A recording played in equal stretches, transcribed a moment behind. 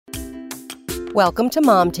Welcome to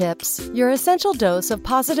Mom Tips, your essential dose of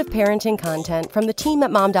positive parenting content from the team at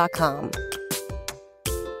mom.com.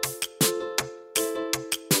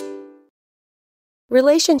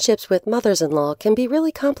 Relationships with mothers-in-law can be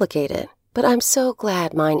really complicated, but I'm so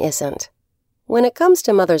glad mine isn't. When it comes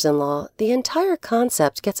to mothers-in-law, the entire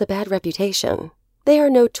concept gets a bad reputation. They are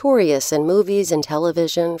notorious in movies and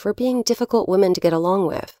television for being difficult women to get along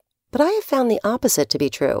with. But I have found the opposite to be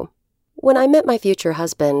true. When I met my future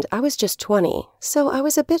husband, I was just 20, so I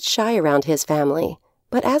was a bit shy around his family.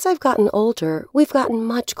 But as I've gotten older, we've gotten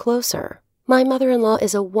much closer. My mother-in-law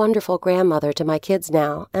is a wonderful grandmother to my kids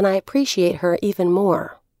now, and I appreciate her even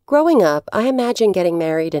more. Growing up, I imagined getting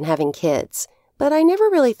married and having kids, but I never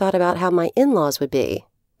really thought about how my in-laws would be.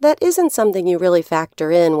 That isn't something you really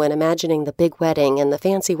factor in when imagining the big wedding and the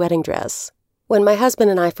fancy wedding dress. When my husband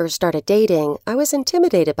and I first started dating, I was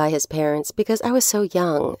intimidated by his parents because I was so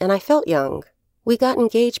young and I felt young. We got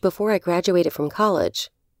engaged before I graduated from college.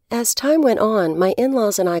 As time went on, my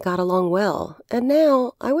in-laws and I got along well, and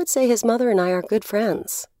now I would say his mother and I are good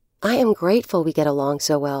friends. I am grateful we get along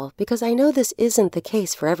so well because I know this isn't the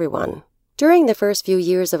case for everyone. During the first few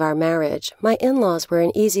years of our marriage, my in-laws were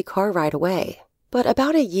an easy car ride away. But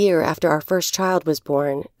about a year after our first child was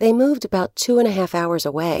born, they moved about 2.5 hours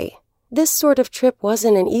away. This sort of trip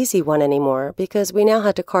wasn't an easy one anymore because we now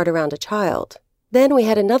had to cart around a child. Then we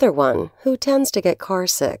had another one who tends to get car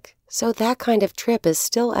sick, so that kind of trip is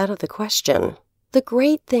still out of the question. The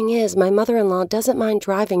great thing is my mother-in-law doesn't mind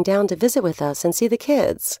driving down to visit with us and see the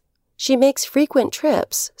kids. She makes frequent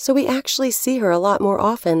trips, so we actually see her a lot more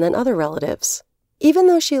often than other relatives. Even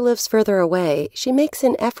though she lives further away, she makes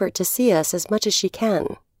an effort to see us as much as she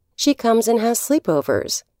can. She comes and has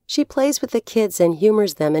sleepovers. She plays with the kids and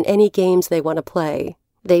humors them in any games they want to play.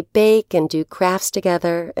 They bake and do crafts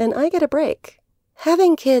together, and I get a break.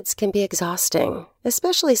 Having kids can be exhausting,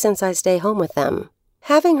 especially since I stay home with them.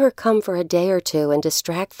 Having her come for a day or two and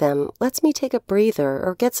distract them lets me take a breather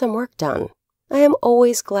or get some work done. I am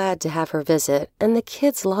always glad to have her visit, and the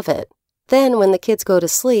kids love it. Then when the kids go to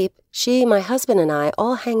sleep, she, my husband, and I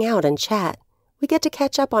all hang out and chat. We get to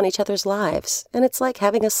catch up on each other's lives, and it's like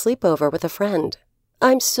having a sleepover with a friend.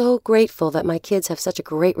 I'm so grateful that my kids have such a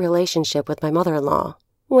great relationship with my mother-in-law.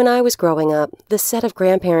 When I was growing up, the set of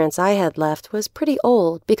grandparents I had left was pretty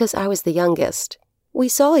old because I was the youngest. We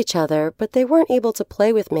saw each other, but they weren't able to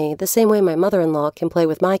play with me the same way my mother-in-law can play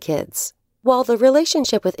with my kids. While the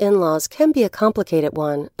relationship with in-laws can be a complicated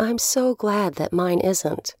one, I'm so glad that mine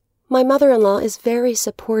isn't. My mother-in-law is very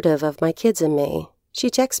supportive of my kids and me. She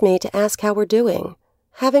texts me to ask how we're doing.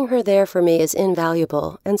 Having her there for me is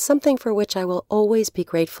invaluable and something for which I will always be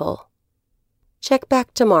grateful. Check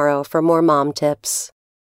back tomorrow for more mom tips.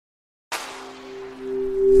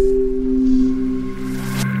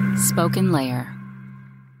 Spoken Layer.